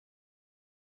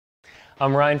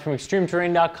I'm Ryan from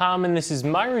ExtremeTerrain.com, and this is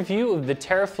my review of the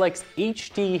Teraflex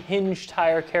HD Hinged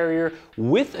Tire Carrier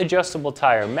with adjustable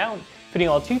tire mount, fitting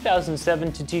all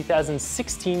 2007 to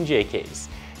 2016 JKs.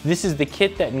 This is the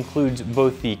kit that includes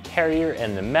both the carrier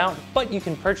and the mount, but you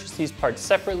can purchase these parts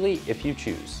separately if you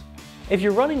choose. If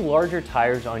you're running larger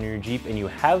tires on your Jeep and you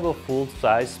have a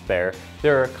full-size spare,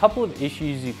 there are a couple of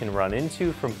issues you can run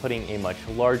into from putting a much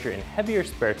larger and heavier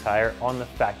spare tire on the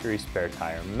factory spare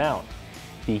tire mount.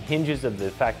 The hinges of the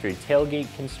factory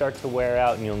tailgate can start to wear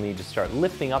out and you'll need to start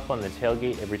lifting up on the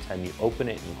tailgate every time you open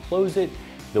it and close it.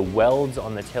 The welds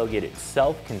on the tailgate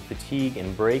itself can fatigue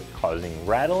and break, causing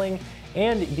rattling.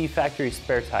 And the factory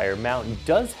spare tire mount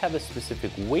does have a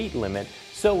specific weight limit,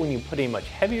 so when you put a much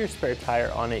heavier spare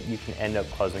tire on it, you can end up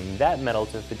causing that metal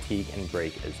to fatigue and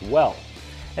break as well.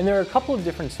 And there are a couple of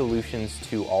different solutions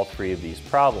to all three of these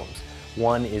problems.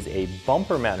 One is a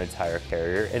bumper-mounted tire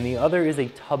carrier, and the other is a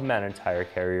tub-mounted tire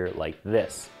carrier like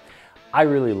this. I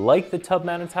really like the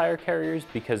tub-mounted tire carriers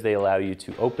because they allow you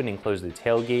to open and close the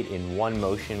tailgate in one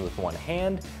motion with one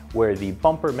hand, where the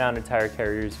bumper-mounted tire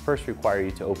carriers first require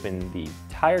you to open the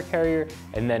tire carrier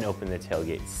and then open the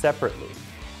tailgate separately.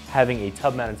 Having a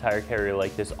tub-mounted tire carrier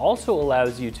like this also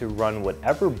allows you to run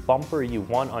whatever bumper you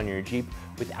want on your Jeep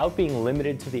without being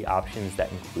limited to the options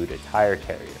that include a tire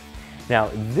carrier. Now,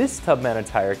 this tub-mounted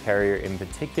tire carrier in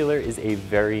particular is a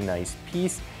very nice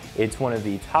piece. It's one of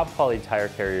the top quality tire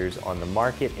carriers on the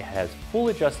market. It has full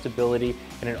adjustability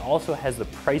and it also has the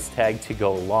price tag to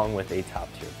go along with a top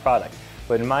tier product.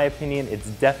 But in my opinion,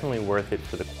 it's definitely worth it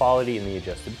for the quality and the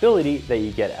adjustability that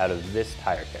you get out of this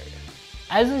tire carrier.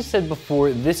 As I said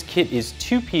before, this kit is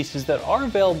two pieces that are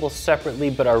available separately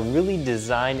but are really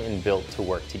designed and built to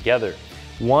work together.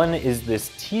 One is this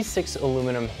T6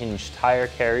 aluminum hinged tire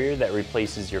carrier that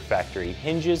replaces your factory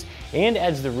hinges and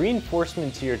adds the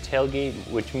reinforcement to your tailgate,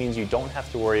 which means you don't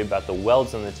have to worry about the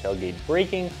welds on the tailgate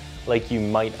breaking like you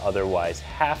might otherwise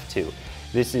have to.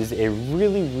 This is a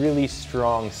really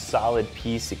strong, solid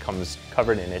piece. It comes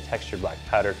covered in a textured black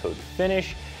powder coat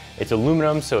finish. It's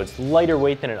aluminum, so it's lighter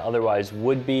weight than it otherwise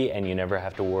would be, and you never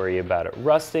have to worry about it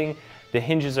rusting. The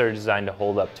hinges are designed to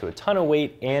hold up to a ton of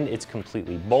weight, and it's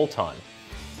completely bolt-on.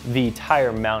 The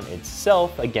tire mount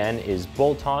itself, again, is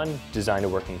bolt-on, designed to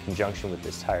work in conjunction with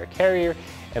this tire carrier.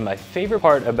 And my favorite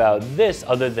part about this,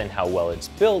 other than how well it's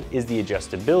built, is the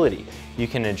adjustability. You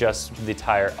can adjust the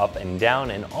tire up and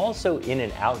down and also in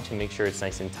and out to make sure it's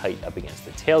nice and tight up against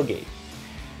the tailgate.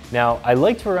 Now, I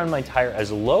like to run my tire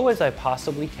as low as I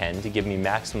possibly can to give me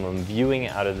maximum viewing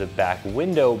out of the back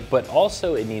window, but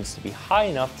also it needs to be high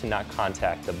enough to not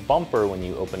contact the bumper when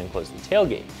you open and close the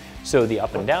tailgate. So the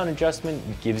up and down adjustment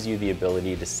gives you the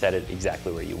ability to set it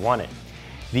exactly where you want it.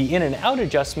 The in and out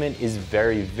adjustment is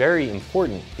very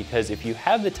important because if you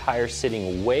have the tire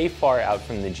sitting way far out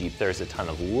from the Jeep, there's a ton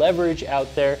of leverage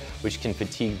out there which can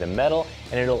fatigue the metal,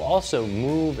 and it'll also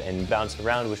move and bounce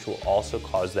around, which will also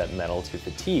cause that metal to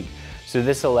fatigue. So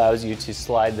this allows you to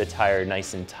slide the tire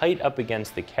nice and tight up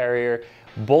against the carrier,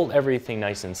 bolt everything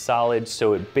nice and solid,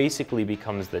 so it basically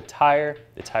becomes the tire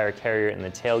carrier, and the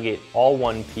tailgate all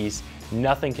one piece.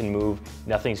 Nothing can move,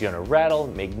 nothing's gonna rattle,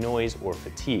 make noise, or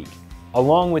fatigue.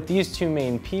 Along with these two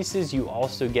main pieces, you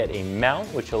also get a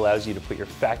mount which allows you to put your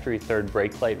factory third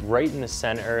brake light right in the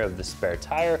center of the spare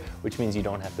tire, which means you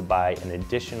don't have to buy an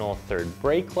additional third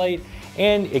brake light.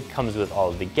 And it comes with all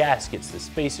of the gaskets, the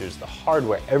spacers, the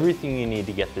hardware, everything you need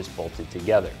to get this bolted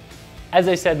together. As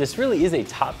I said, this really is a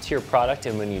top tier product,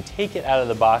 and when you take it out of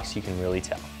the box, you can really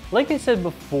tell. Like I said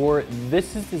before,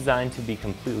 this is designed to be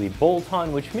completely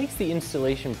bolt-on, which makes the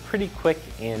installation pretty quick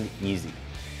and easy.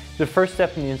 The first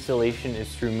step in the installation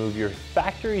is to remove your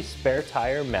factory spare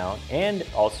tire mount and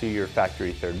also your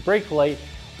factory third brake light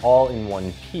all in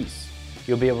one piece.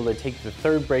 You'll be able to take the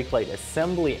third brake light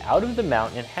assembly out of the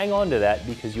mount and hang on to that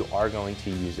because you are going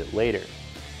to use it later.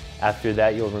 After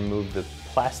that, you'll remove the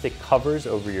plastic covers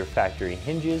over your factory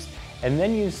hinges and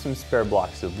then use some spare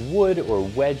blocks of wood or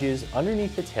wedges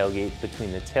underneath the tailgate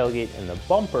between the tailgate and the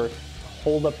bumper to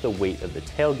hold up the weight of the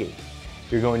tailgate.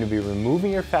 You're going to be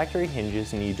removing your factory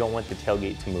hinges, and you don't want the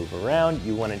tailgate to move around.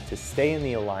 You want it to stay in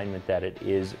the alignment that it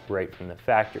is right from the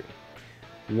factory.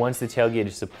 Once the tailgate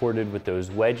is supported with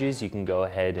those wedges, you can go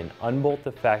ahead and unbolt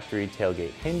the factory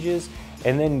tailgate hinges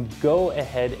and then go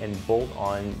ahead and bolt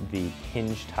on the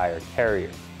hinged tire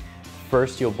carrier.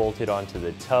 First, you'll bolt it onto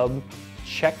the tub,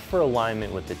 check for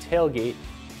alignment with the tailgate,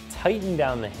 tighten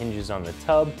down the hinges on the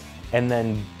tub, and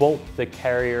then bolt the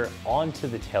carrier onto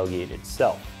the tailgate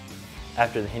itself.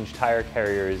 After the hinged tire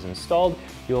carrier is installed,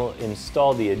 you'll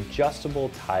install the adjustable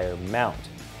tire mount.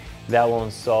 That will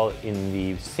install in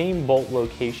the same bolt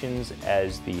locations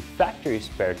as the factory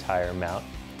spare tire mount.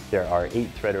 There are 8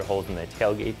 threaded holes in the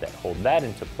tailgate that hold that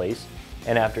into place.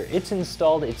 And after it's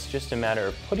installed, it's just a matter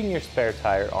of putting your spare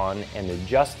tire on and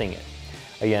adjusting it.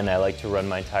 Again, I like to run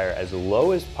my tire as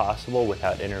low as possible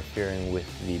without interfering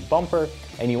with the bumper,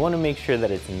 and you want to make sure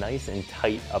that it's nice and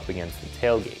tight up against the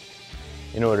tailgate.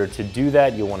 In order to do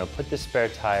that, you'll want to put the spare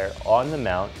tire on the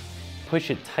mount, push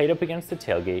it tight up against the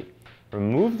tailgate,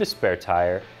 remove the spare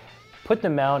tire, put the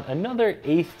mount another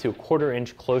 1/8 to 1/4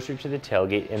 inch closer to the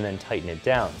tailgate, and then tighten it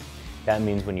down. That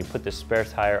means when you put the spare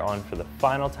tire on for the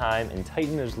final time and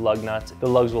tighten those lug nuts, the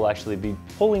lugs will actually be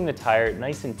pulling the tire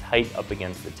nice and tight up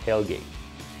against the tailgate.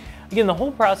 Again, the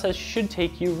whole process should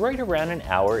take you right around an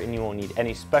hour, and you won't need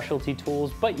any specialty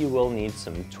tools, but you will need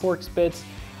some Torx bits,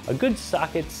 a good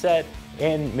socket set,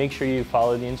 and make sure you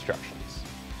follow the instructions.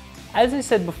 As I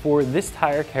said before, this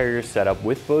tire carrier setup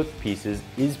with both pieces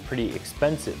is pretty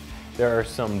expensive. There are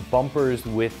some bumpers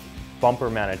with bumper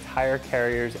mounted tire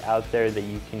carriers out there that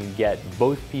you can get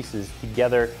both pieces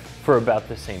together for about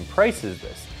the same price as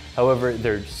this. However,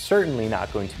 they're certainly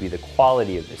not going to be the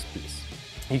quality of this piece.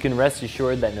 You can rest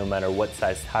assured that no matter what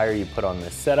size tire you put on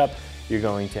this setup, you're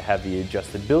going to have the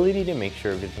adjustability to make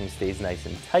sure everything stays nice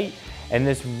and tight, and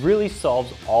this really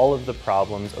solves all of the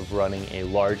problems of running a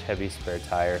large heavy spare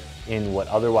tire in what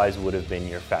otherwise would have been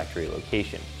your factory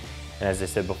location. And as I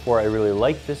said before, I really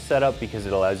like this setup because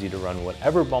it allows you to run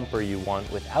whatever bumper you want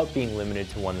without being limited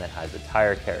to one that has a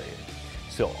tire carrier.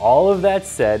 So all of that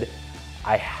said,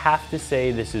 I have to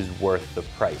say this is worth the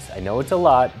price. I know it's a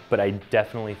lot, but I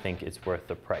definitely think it's worth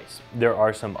the price. There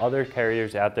are some other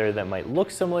carriers out there that might look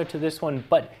similar to this one,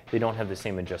 but they don't have the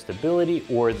same adjustability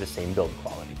or the same build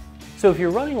quality. So if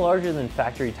you're running larger than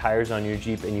factory tires on your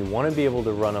Jeep and you want to be able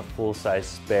to run a full-size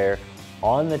spare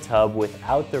on the tub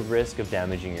without the risk of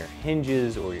damaging your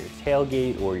hinges or your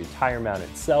tailgate or your tire mount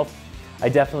itself, I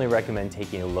definitely recommend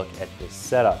taking a look at this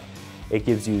setup. It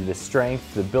gives you the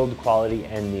strength, the build quality,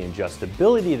 and the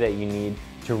adjustability that you need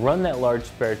to run that large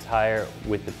spare tire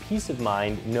with the peace of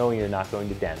mind knowing you're not going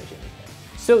to damage anything.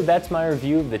 So that's my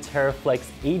review of the Teraflex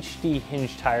HD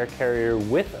Hinged Tire Carrier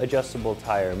with adjustable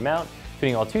tire mount,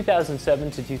 fitting all 2007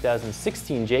 to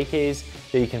 2016 JKs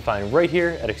that you can find right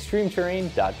here at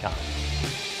ExtremeTerrain.com.